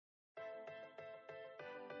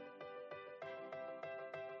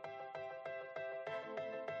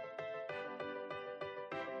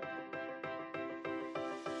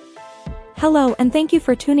Hello and thank you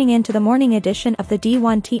for tuning in to the morning edition of the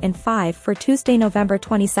D1T and 5 for Tuesday, November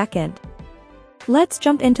 22nd. Let's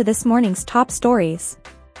jump into this morning's top stories.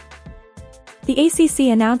 The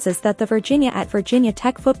ACC announces that the Virginia at Virginia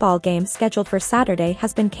Tech football game scheduled for Saturday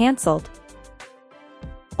has been canceled.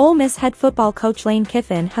 Ole Miss head football coach Lane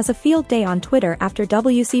Kiffin has a field day on Twitter after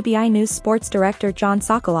WCBI News sports director John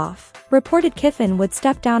Sokoloff reported Kiffin would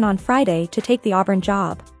step down on Friday to take the Auburn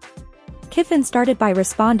job. Kiffin started by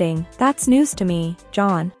responding, "That's news to me,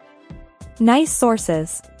 John. Nice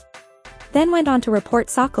sources." Then went on to report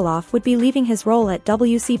Sokoloff would be leaving his role at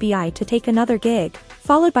WCBI to take another gig,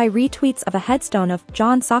 followed by retweets of a headstone of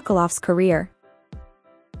John Sokoloff's career.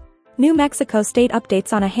 New Mexico State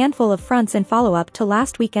updates on a handful of fronts in follow-up to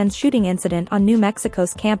last weekend's shooting incident on New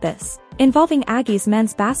Mexico's campus, involving Aggies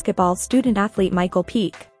men's basketball student-athlete Michael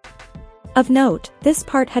Peake. Of note, this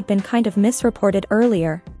part had been kind of misreported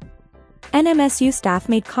earlier. NMSU staff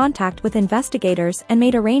made contact with investigators and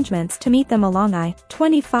made arrangements to meet them along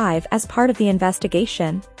I-25 as part of the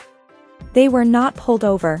investigation. They were not pulled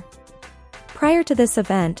over. Prior to this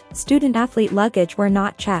event, student-athlete luggage were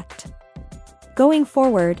not checked. Going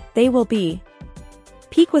forward, they will be.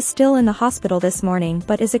 Peake was still in the hospital this morning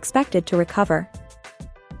but is expected to recover.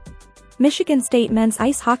 Michigan State men's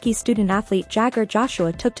ice hockey student-athlete Jagger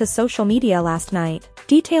Joshua took to social media last night,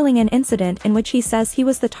 detailing an incident in which he says he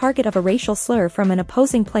was the target of a racial slur from an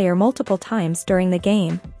opposing player multiple times during the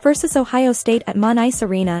game versus Ohio State at Munn Ice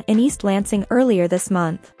Arena in East Lansing earlier this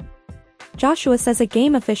month. Joshua says a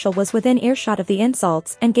game official was within earshot of the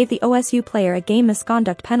insults and gave the OSU player a game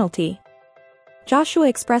misconduct penalty. Joshua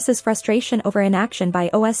expresses frustration over inaction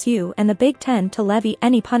by OSU and the Big Ten to levy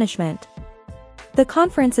any punishment. The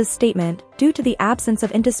conference's statement, due to the absence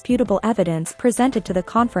of indisputable evidence presented to the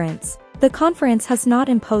conference has not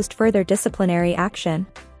imposed further disciplinary action.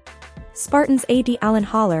 Spartans AD Alan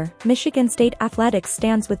Haller, Michigan State Athletics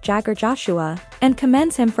stands with Jagger Joshua and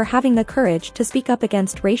commends him for having the courage to speak up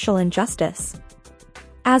against racial injustice.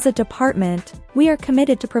 As a department, we are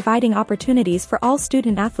committed to providing opportunities for all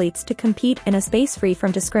student athletes to compete in a space free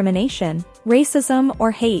from discrimination, racism,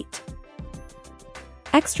 or hate.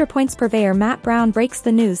 Extra Points purveyor Matt Brown breaks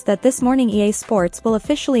the news that this morning EA Sports will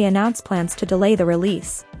officially announce plans to delay the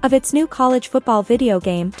release of its new college football video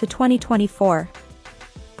game to 2024.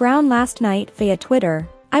 Brown last night via Twitter,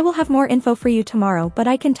 "I will have more info for you tomorrow, but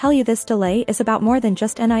I can tell you this delay is about more than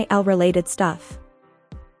just NIL-related stuff."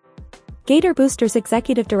 Gator Boosters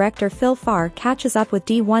executive director Phil Farr catches up with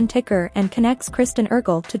D1 Ticker and connects Kristen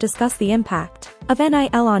Ergel to discuss the impact of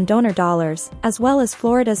NIL on donor dollars, as well as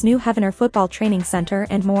Florida's new Heavener Football Training Center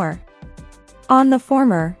and more. On the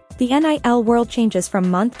former, the NIL world changes from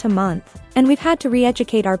month to month, and we've had to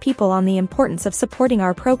re-educate our people on the importance of supporting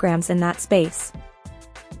our programs in that space.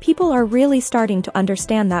 People are really starting to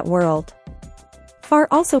understand that world. Farr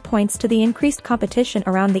also points to the increased competition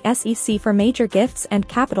around the SEC for major gifts and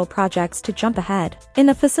capital projects to jump ahead in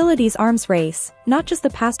the facilities arms race, not just the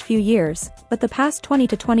past few years, but the past 20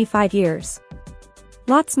 to 25 years.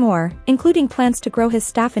 Lots more, including plans to grow his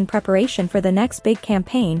staff in preparation for the next big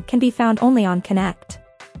campaign, can be found only on Connect.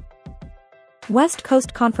 West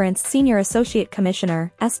Coast Conference Senior Associate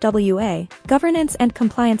Commissioner, SWA, Governance and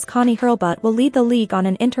Compliance Connie Hurlbut will lead the league on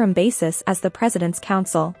an interim basis as the President's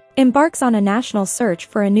Council embarks on a national search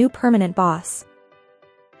for a new permanent boss.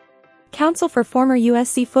 Counsel for former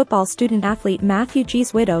USC football student-athlete Matthew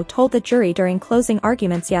G's widow told the jury during closing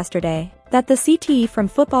arguments yesterday that the CTE from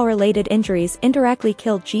football-related injuries indirectly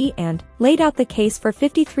killed G and laid out the case for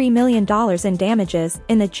 $53 million in damages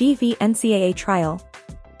in the G v. NCAA trial.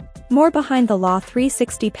 More behind the Law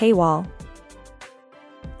 360 paywall.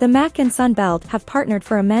 The MAC and Sun Belt have partnered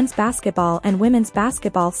for a men's basketball and women's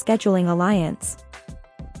basketball scheduling alliance.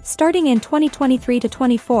 Starting in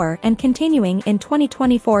 2023-24 and continuing in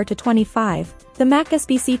 2024-25, the MAC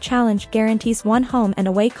SBC Challenge guarantees one home and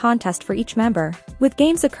away contest for each member, with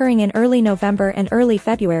games occurring in early November and early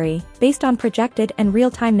February, based on projected and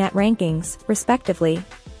real-time net rankings, respectively.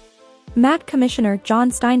 MAC Commissioner John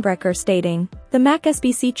Steinbrecher stating, "The MAC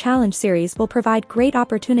SBC Challenge Series will provide great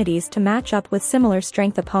opportunities to match up with similar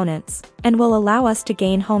strength opponents, and will allow us to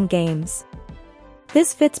gain home games.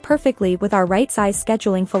 This fits perfectly with our right-size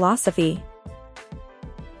scheduling philosophy."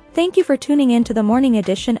 Thank you for tuning in to the morning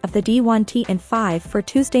edition of the D1T and 5 for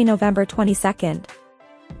Tuesday, November 22nd.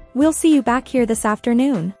 We'll see you back here this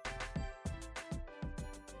afternoon.